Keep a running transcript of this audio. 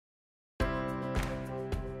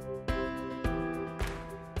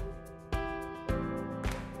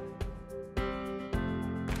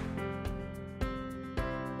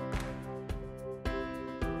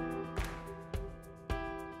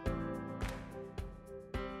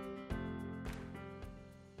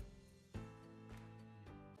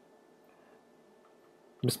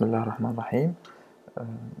بسم الله الرحمن الرحيم.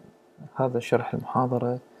 هذا شرح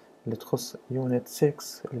المحاضرة اللي تخص Unit 6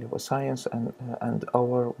 اللي هو Science and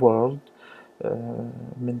Our World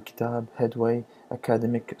من كتاب Headway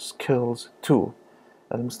Academic Skills 2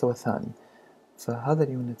 المستوى الثاني. فهذا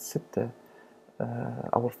اليونت 6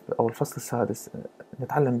 أو الفصل السادس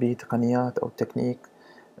نتعلم به تقنيات أو تكنيك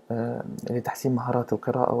لتحسين مهارات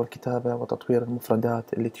القراءة والكتابة وتطوير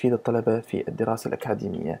المفردات اللي تفيد الطلبة في الدراسة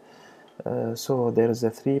الأكاديمية. So there is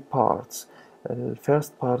a three parts.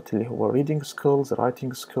 First part اللي هو reading skills,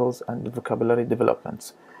 writing skills and vocabulary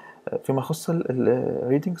developments. فيما يخص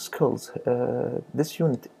reading skills, this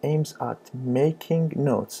unit aims at making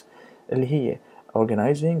notes اللي هي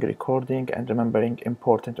organizing, recording and remembering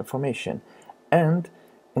important information and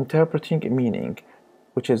interpreting meaning,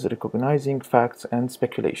 which is recognizing facts and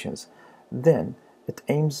speculations. Then it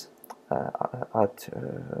aims at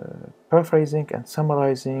paraphrasing and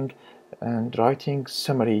summarizing and writing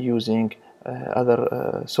summary using other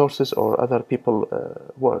sources or other people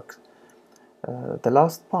work. The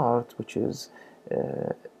last part, which is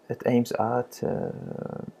it aims at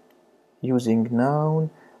using noun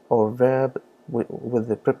or verb with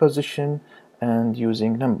the preposition and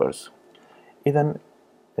using numbers. إذن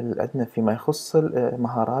عندنا فيما يخص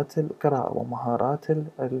مهارات القراءة ومهارات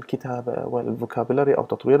الكتابة والفوكابولاري أو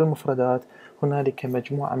تطوير المفردات، هنالك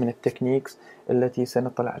مجموعة من التكنيكس التي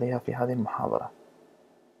سنطلع عليها في هذه المحاضرة.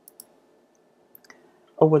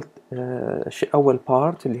 أول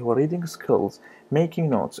part اللي هو reading skills, making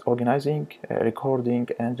notes, organizing, recording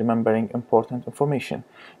and remembering important information.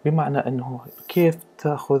 بمعنى أنه كيف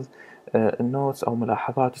تأخذ النوتس أو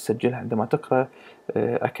ملاحظات تسجلها عندما تقرأ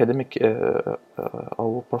academic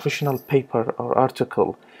أو professional paper أو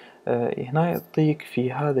article. هنا يعطيك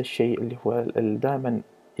في هذا الشيء اللي هو دائما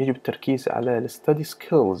يجب التركيز على study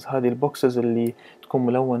skills، هذه البوكسز اللي تكون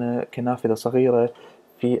ملونة كنافذة صغيرة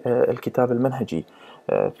في الكتاب المنهجي.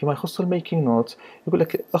 فيما يخص الميكينج نوت يقول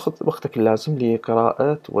لك أخذ وقتك اللازم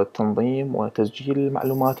لقراءة والتنظيم وتسجيل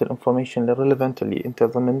المعلومات الانفورميشن الريليفنت اللي أنت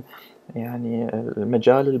ضمن يعني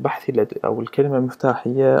المجال البحثي أو الكلمة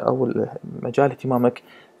المفتاحية أو مجال اهتمامك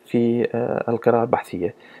في القراءة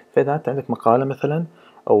البحثية. فإذا أنت عندك مقالة مثلا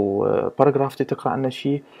أو باراجراف تقرأ عنه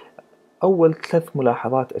شيء، أول 3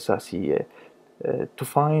 ملاحظات أساسية: to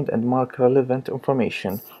find and mark relevant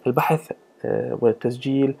information، البحث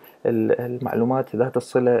وتسجيل المعلومات ذات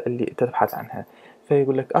الصلة اللي تبحث عنها.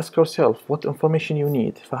 فيقول لك ask yourself what information you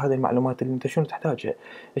need، فهذه المعلومات اللي انت شنو تحتاجها.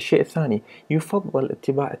 الشيء الثاني، يفضل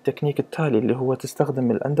اتباع التكنيك التالي اللي هو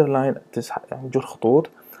تستخدم الاندرلاين يعني جر خطوط،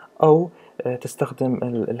 او تستخدم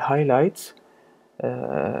الهايلايتس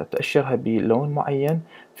تأشرها بلون معين.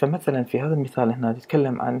 فمثلا في هذا المثال هنا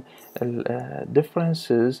يتكلم عن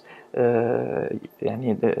differences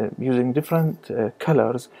يعني using different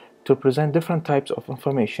colors to present different types of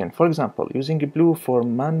information. For example, using blue for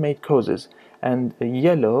man-made causes and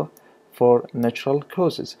yellow for natural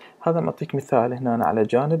causes. هذا معطيك مثال هنا على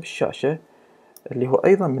جانب الشاشة اللي هو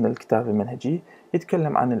أيضا من الكتاب المنهجي،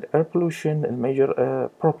 يتكلم عن ال air pollution الميجر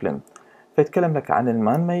problem. فيتكلم لك عن ال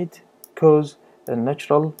man-made cause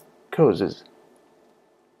natural causes.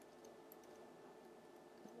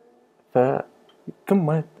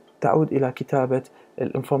 ثم تعود إلى كتابة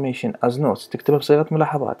الانفورميشن as notes، تكتبها بصيغة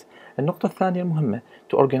ملاحظات. النقطة الثانية المهمة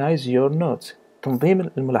to organize your notes، تنظيم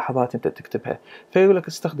الملاحظات أنت تكتبها. فيقول لك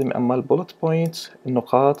استخدم أما البولت بوينتس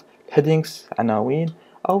النقاط، headings عناوين،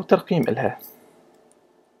 أو ترقيم إلها.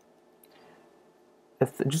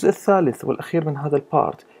 الجزء الثالث والأخير من هذا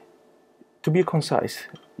البارت to be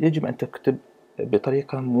concise، يجب أن تكتب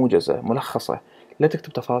بطريقة موجزة ملخصة، لا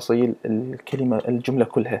تكتب تفاصيل الكلمة الجملة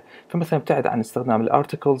كلها. فمثلا ابتعد عن استخدام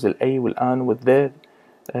الارتكلز الأي والآن والذا،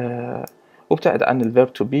 وابتعد عن الverb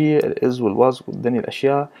to be الإز والواز وذني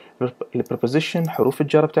الأشياء. الpreposition حروف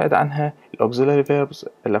الجر ابتعد عنها، الauxiliary verbs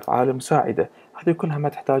الأفعال المساعدة، هذه كلها ما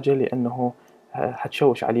تحتاجها لأنه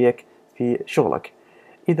حتشوش عليك في شغلك.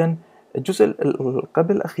 إذن الجزء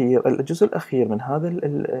الأخير من هذا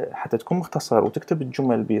حتى تكون مختصر وتكتب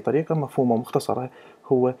الجمل بطريقة مفهومة ومختصرة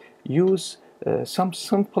هو use some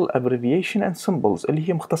simple abbreviation and symbols، اللي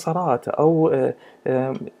هي مختصرات أو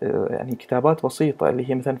يعني كتابات بسيطة، اللي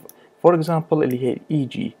هي مثلا for example اللي هي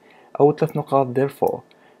e.g، أو 3 نقاط therefore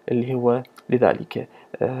اللي هو لذلك،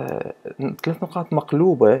 3 نقاط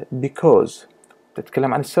مقلوبة because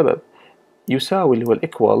تتكلم عن السبب، يساوي اللي هو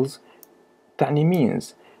equals تعني means.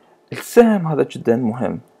 السهم هذا جدا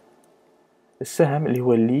مهم، السهم اللي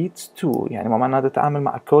هو leads to، يعني ما معنى هذا تعامل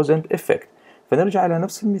مع cause and effect. فنرجع إلى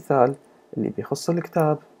نفس المثال اللي بيخص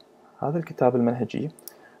الكتاب، هذا الكتاب المنهجي.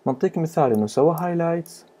 نعطيك مثال إنه سوى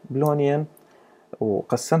highlights بلونين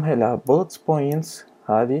وقسمها إلى bullet points،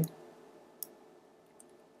 هذه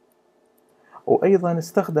وأيضا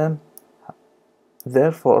استخدم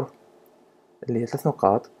therefore اللي هي 3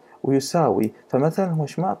 نقاط ويساوي. فمثلا هو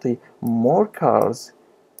معطي more cars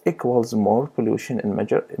equals more pollution in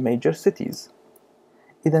major cities.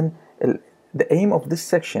 إذن the aim of this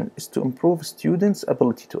section is to improve students'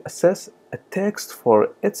 ability to assess a text for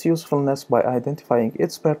its usefulness by identifying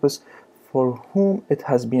its purpose for whom it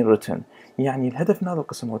has been written. يعني الهدف من هذا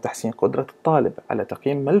القسم هو تحسين قدرة الطالب على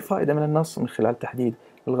تقييم ما الفائدة من النص من خلال تحديد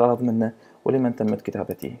الغرض منه ولمن تمت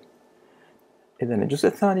كتابته. إذن الجزء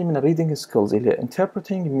الثاني من reading skills اللي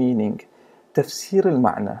interpreting meaning تفسير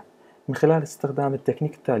المعنى من خلال استخدام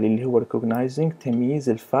التكنيك التالي اللي هو recognizing تمييز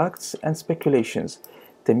الفاكتس and speculations،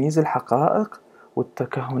 تمييز الحقائق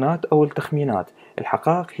والتكهنات أو التخمينات.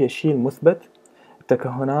 الحقائق هي الشيء المثبت،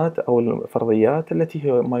 التكهنات أو الفرضيات التي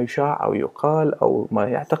هي ما يشاع أو يقال أو ما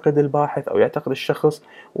يعتقد الباحث أو يعتقد الشخص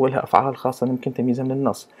ولها أفعال خاصة يمكن تمييزها من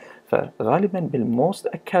النص. فغالبا بالmost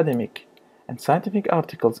academic and scientific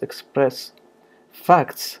articles express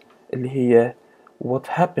facts اللي هي what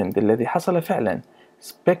happened الذي حصل فعلا،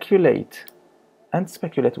 speculate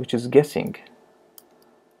which is guessing.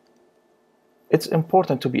 It's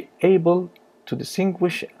important to be able to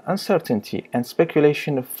distinguish uncertainty and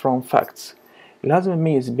speculation from facts. لازم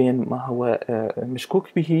نميز بين ما هو مشكوك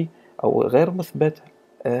به أو غير مثبت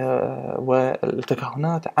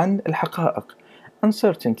والتكهنات عن الحقائق.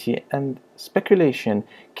 Uncertainty and speculation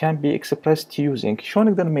can be expressed using. شلون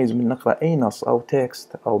نقدر نميز من نقرأ أي نص أو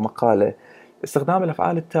تكست أو مقالة؟ استخدام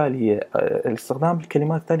الأفعال التالية، استخدام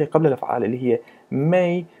الكلمات التالية قبل الأفعال اللي هي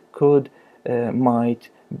may, could, might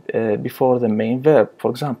before the main verb. For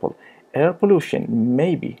example, air pollution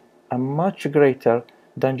may be a much greater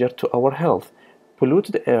danger to our health.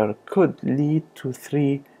 Polluted air could lead to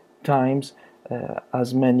 3 times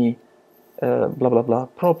as many blah blah blah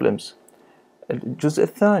problems. الجزء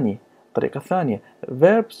الثاني، الطريقة الثانية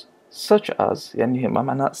verbs such as يعني ما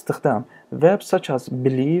معنى استخدام verbs such as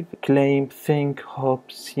believe, claim, think,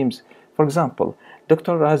 hope, seems. For example,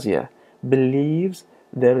 Dr. Razia believes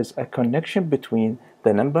there is a connection between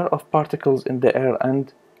the number of particles in the air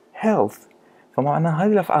and health. فمعنى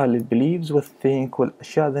هذه الأفعال believes والthink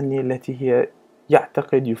والأشياء ذنية التي هي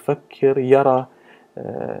يعتقد، يفكر، يرى،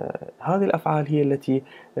 هذه الأفعال هي التي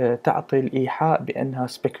تعطي الإيحاء بأنها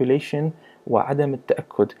speculation وعدم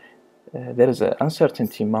التأكد. there is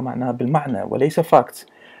uncertainty ما معناه بالمعنى وليس facts.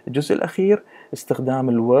 الجزء الأخير استخدام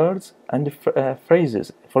ال words and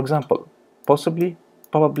phrases. For example, possibly,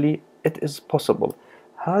 probably, it is possible.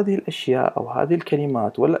 هذه الأشياء أو هذه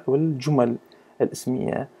الكلمات والجمل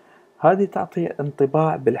الاسمية هذه تعطي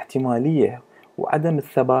انطباع بالاحتمالية وعدم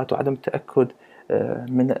الثبات وعدم التأكد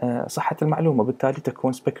من صحة المعلومة، بالتالي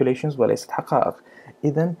تكون speculations وليست حقائق.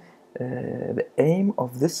 إذن the aim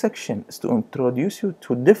of this section is to introduce you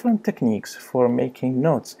to different techniques for making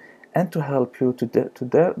notes and to help you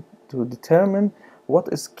to determine what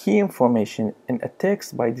is key information in a text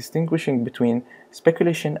by distinguishing between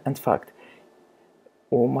speculation and fact.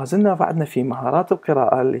 وما زلنا بعدنا في مهارات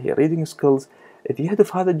القراءة اللي هي reading skills، إذ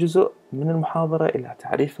يهدف هذا الجزء من المحاضرة إلى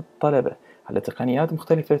تعريف الطلبة على تقنيات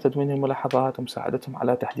مختلفة لتدوين الملاحظات ومساعدتهم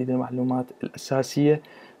على تحديد المعلومات الأساسية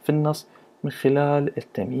في النص من خلال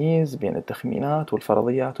التمييز بين التخمينات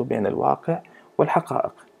والفرضيات وبين الواقع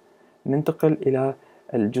والحقائق. ننتقل إلى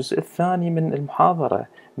الجزء الثاني من المحاضرة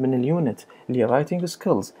من اليونت اللي هي writing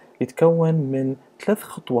skills، يتكون من 3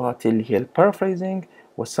 خطوات اللي هي paraphrasing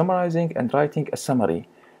والsummarizing and writing a summary.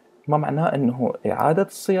 ما معناه أنه إعادة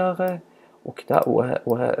الصياغة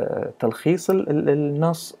وتلخيص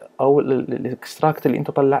النص أو الاكستراكت اللي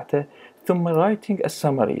أنت طلعته، ثم writing a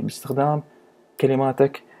summary باستخدام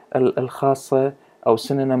كلماتك الخاصة أو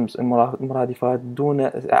synonyms المرادفات دون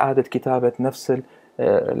إعادة كتابة نفس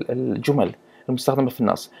الجمل المستخدمة في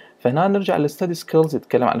النص. فهنا نرجع للstudy skills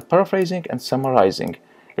يتكلم عن paraphrasing and summarizing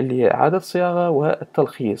اللي هي إعادة الصياغة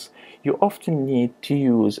والتلخيص. You often need to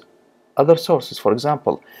use other sources, for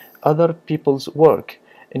example, other people's work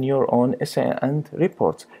in your own essay and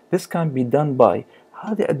report. This can be done by.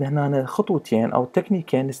 هذه عندنا هنا خطوتين أو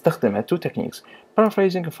تكنيكين نستخدمها. 2 techniques.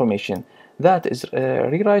 Paraphrasing information, that is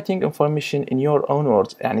rewriting information in your own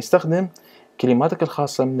words. يعني استخدم كلماتك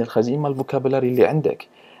الخاصة من الخزينة الفوكابولاري اللي عندك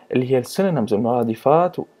اللي هي synonyms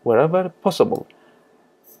المرادفات wherever possible.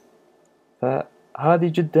 فهذه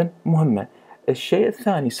جدا مهمة. الشيء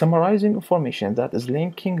الثاني summarizing information, that is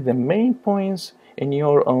linking the main points in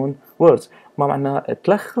your own words. ما معناه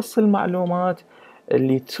تلخص المعلومات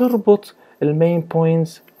اللي تربط المين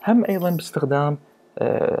بوينتس هم أيضا باستخدام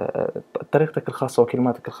طريقتك الخاصة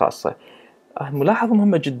وكلماتك الخاصة. ملاحظة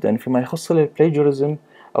مهمة جدا فيما يخص البلاجيرزم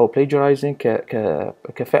أو plagiarizing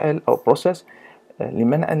كفعل أو process.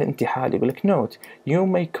 لمنع الانتحال. يقول لك note you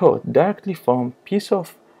may quote directly from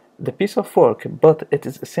the piece of work but it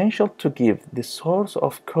is essential to give the source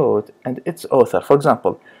of quote and its author. For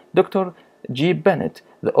example, Dr. G. Bennett,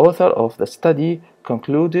 the author of the study,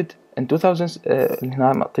 concluded in 2000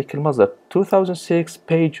 هنا معطيك المصدر 2006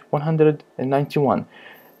 page 191.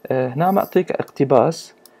 هنا معطيك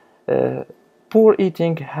اقتباس poor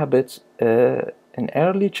eating habits in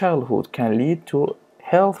early childhood can lead to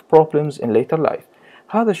health problems in later life.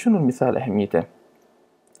 هذا شنو المثال أهميته؟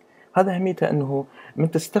 هذا أهميته أنه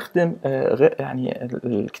من تستخدم يعني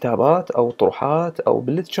الكتابات أو الطروحات أو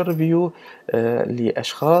بالليتشر ريفيو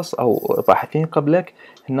لأشخاص أو باحثين قبلك،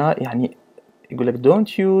 هنا يعني يقول لك don't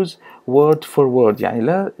use word for word، يعني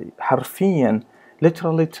لا حرفيا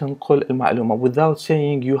literally تنقل المعلومة without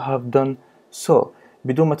saying you have done so،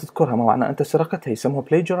 بدون ما تذكرها، ما معنى أنت سرقتها، يسموه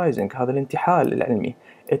plagiarizing، هذا الانتحال العلمي.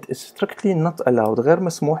 it is strictly not allowed، غير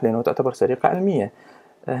مسموح لأنه تعتبر سرقة علمية.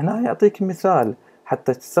 هنا يعطيك مثال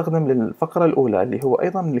حتى تستخدم للفقرة الأولى اللي هو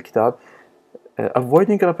أيضا من الكتاب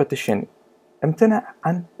avoiding repetition، امتنع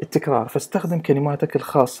عن التكرار، فاستخدم كلماتك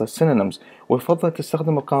الخاصة synonyms، ويفضل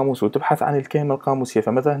تستخدم القاموس وتبحث عن الكلمة القاموسية.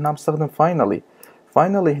 فمثلا هنا مستخدم finally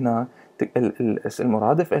هنا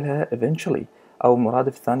المرادف لها eventually أو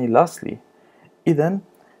المرادف الثاني lastly. إذن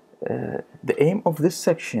the aims of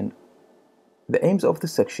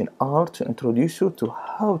this section are to introduce you to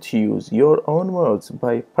how to use your own words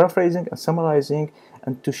by paraphrasing and summarizing,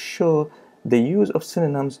 and to show the use of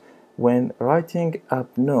synonyms when writing up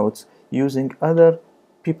notes using other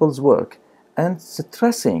people's work, and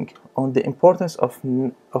stressing on the importance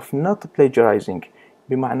of not plagiarizing،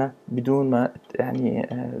 بمعنى بدون ما يعني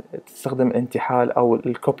تستخدم الانتحال أو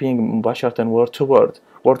الكوبينج مباشرة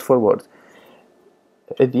word for word.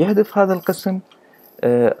 إذ يهدف هذا القسم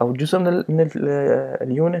أو جزء من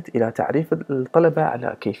اليونت إلى تعريف الطلبة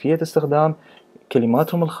على كيفية استخدام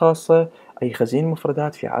كلماتهم الخاصة، أي خزين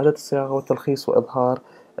مفردات في إعادة الصياغة والتلخيص وإظهار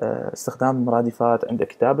استخدام المرادفات عند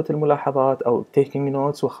كتابة الملاحظات أو taking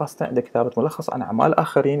notes، وخاصة عند كتابة ملخص عن أعمال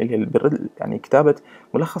آخرين اللي هي يعني كتابة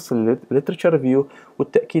ملخص literature review،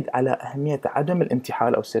 والتأكيد على أهمية عدم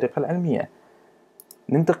الانتحال أو السرقة العلمية.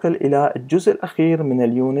 ننتقل إلى الجزء الأخير من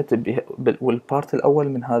اليونت والبارت الأول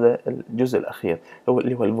من هذا الجزء الأخير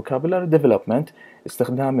اللي هو الفوكابولاري ديفلوبمنت،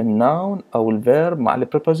 استخدام الناون أو الفيرب مع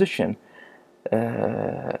البريبوزيشن.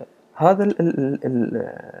 هذا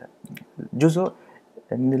الجزء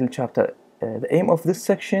من الشابتر. The aim of this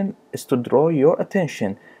section is to draw your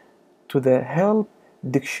attention to the help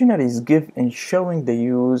dictionaries give in showing the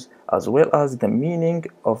use as well as the meaning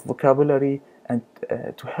of vocabulary, and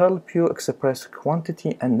to help you express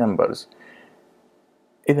quantity and numbers.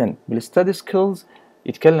 إذن بالstudy skills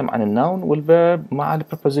يتكلم عن الناون والverb مع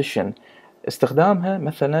الpreposition، استخدامها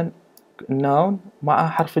مثلا noun مع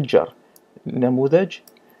حرف الجر، نموذج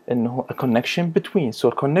إنه a connection between،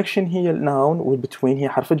 so connection هي الnoun والbetween هي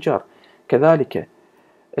حرف الجر. كذلك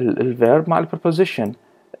الverb مع الpreposition،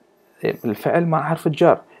 الفعل مع حرف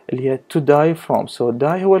الجر اللي هي to die from، so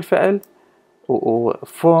die هو الفعل و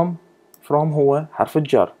from هو حرف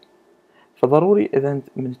الجر. فضروري إذا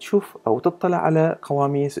من تشوف أو تطلع على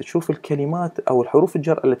قواميس تشوف الكلمات أو الحروف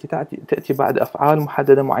الجر التي تأتي بعد أفعال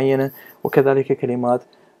محددة معينة، وكذلك كلمات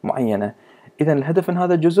معينة. إذا الهدف من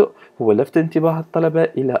هذا الجزء هو لفت انتباه الطلبة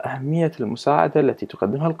إلى أهمية المساعدة التي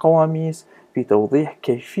تقدمها القواميس في توضيح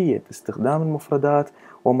كيفية استخدام المفردات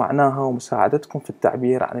ومعناها، ومساعدتكم في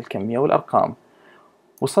التعبير عن الكمية والأرقام.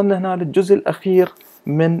 وصلنا هنا للجزء الأخير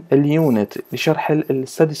من اليونت لشرح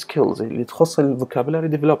الستدي سكيلز اللي تخص الفوكابولاري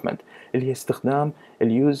ديفلوبمنت، اللي هي استخدام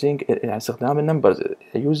اليوزنج، يعني استخدام النمبرز،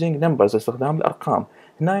 يوزنج نمبرز، استخدام الأرقام.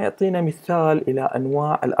 هنا يعطينا مثال إلى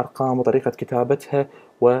أنواع الأرقام وطريقة كتابتها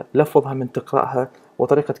ولفظها من تقرأها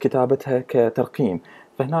وطريقة كتابتها كترقيم.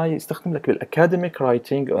 فهنا يستخدم لك بالأكاديميك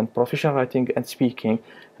رايتنج and professional writing and speaking.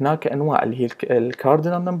 هناك أنواع اللي هي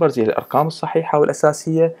الكاردينال نمبرز، هي الأرقام الصحيحة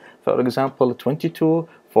والأساسية. for example 22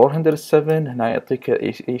 407. هنا يعطيك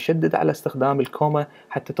يشدد على استخدام الكوما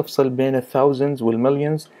حتى تفصل بين الثاوزندز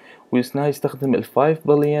والمليونز. وهنا يستخدم ال 5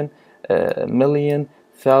 billion million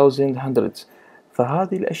thousand hundreds.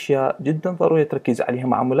 فهذه الأشياء جدا ضروري تركز عليها،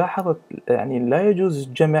 مع ملاحظة يعني لا يجوز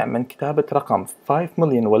الجمع من كتابة رقم 5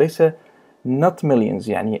 million وليس not millions،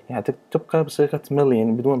 يعني تبقى بصيغة million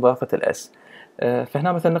بدون إضافة الأس.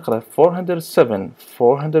 فهنا مثلا نقرأ 407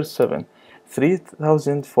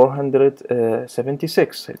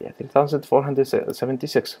 3476 يعني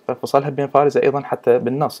 3476، ففصلها بين فارزة أيضا حتى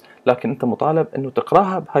بالنص، لكن أنت مطالب أنه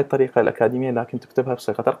تقرأها بهاي الطريقة الأكاديمية لكن تكتبها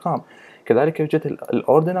بصيغة أرقام. كذلك يوجد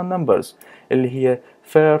الأوردينال نمبرز اللي هي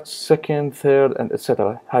first second third and etc.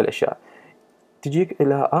 هاي الأشياء. تجيك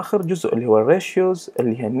إلى آخر جزء اللي هو الريشيوز،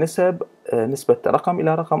 اللي هي النسب، نسبة رقم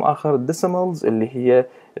إلى رقم آخر، الديسيمالز اللي هي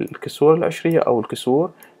الكسور العشرية أو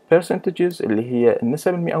الكسور، percentages اللي هي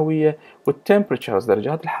النسب المئوية، والtemperatures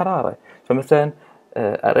درجات الحرارة. فمثلا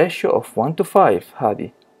a ratio of 1 to 5 هذه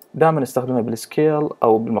دائما نستخدمها بالسكيل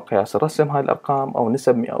أو بالمقياس الرسم هاي الأرقام، أو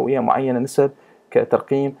نسب مئوية معينة نسب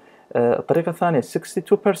كترقيم. الطريقة الثانية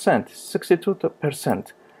 62%،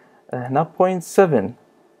 62%. هنا 0.7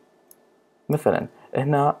 مثلا.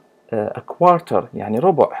 هنا a quarter يعني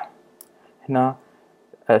ربع. هنا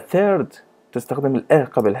a third تستخدم ال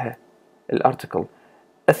قبلها الارتكل،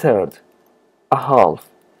 a third، a half،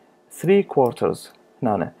 3 quarters.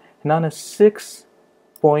 هنا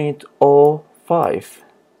 6.05.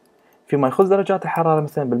 فيما يخص درجات الحرارة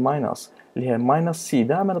مثلا بالماينس اللي هي ماينس سي،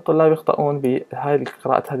 دائما الطلاب يخطئون بهاي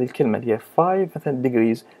قراءة هذه الكلمة اللي هي 5 مثلا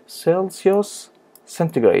degrees Celsius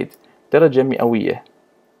centigrade، درجة مئوية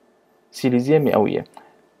سيليزية مئوية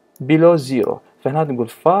below zero. فهنا نقول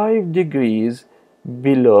 5 degrees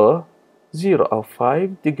below zero أو 5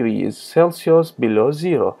 degrees Celsius below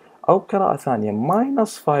zero، أو قراءة ثانية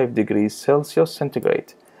minus 5 degrees Celsius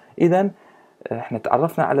centigrade. إذا احنا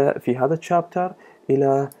تعرفنا على في هذا الشابتر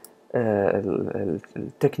إلى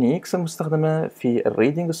التكنيكس المستخدمة في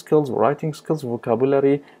الريدنج سكيلز والرايتنج سكيلز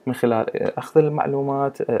والفوكابولاري من خلال أخذ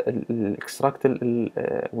المعلومات، الاكستراكت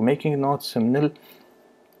وميكينج نوتس من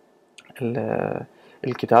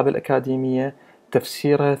الكتابة الأكاديمية،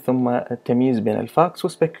 تفسيرها، ثم التمييز بين الفاكتس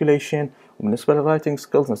والسبيكوليشن. وبالنسبة للرايتنج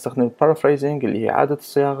سكيلز نستخدم البارافريزنج اللي هي إعادة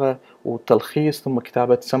الصياغة والتلخيص، ثم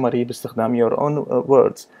كتابة سمري باستخدام your own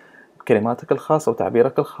words كلماتك الخاصة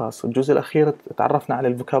وتعبيرك الخاص. الجزء الأخير تعرفنا على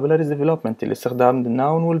الفوكابولاري ديفلوبمنت اللي استخدام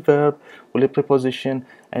الناون والفيرب والبريبوزيشن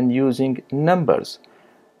and using numbers.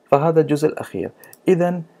 فهذا الجزء الأخير.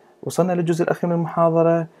 إذا وصلنا للجزء الأخير من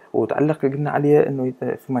المحاضرة، وتعلق قلنا عليه أنه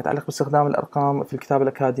فيما يتعلق باستخدام الأرقام في الكتابة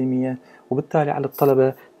الأكاديمية، وبالتالي على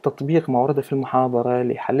الطلبة تطبيق ما ورد في المحاضرة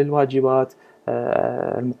لحل الواجبات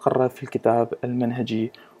المقررة في الكتاب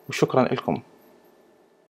المنهجي. وشكرا لكم.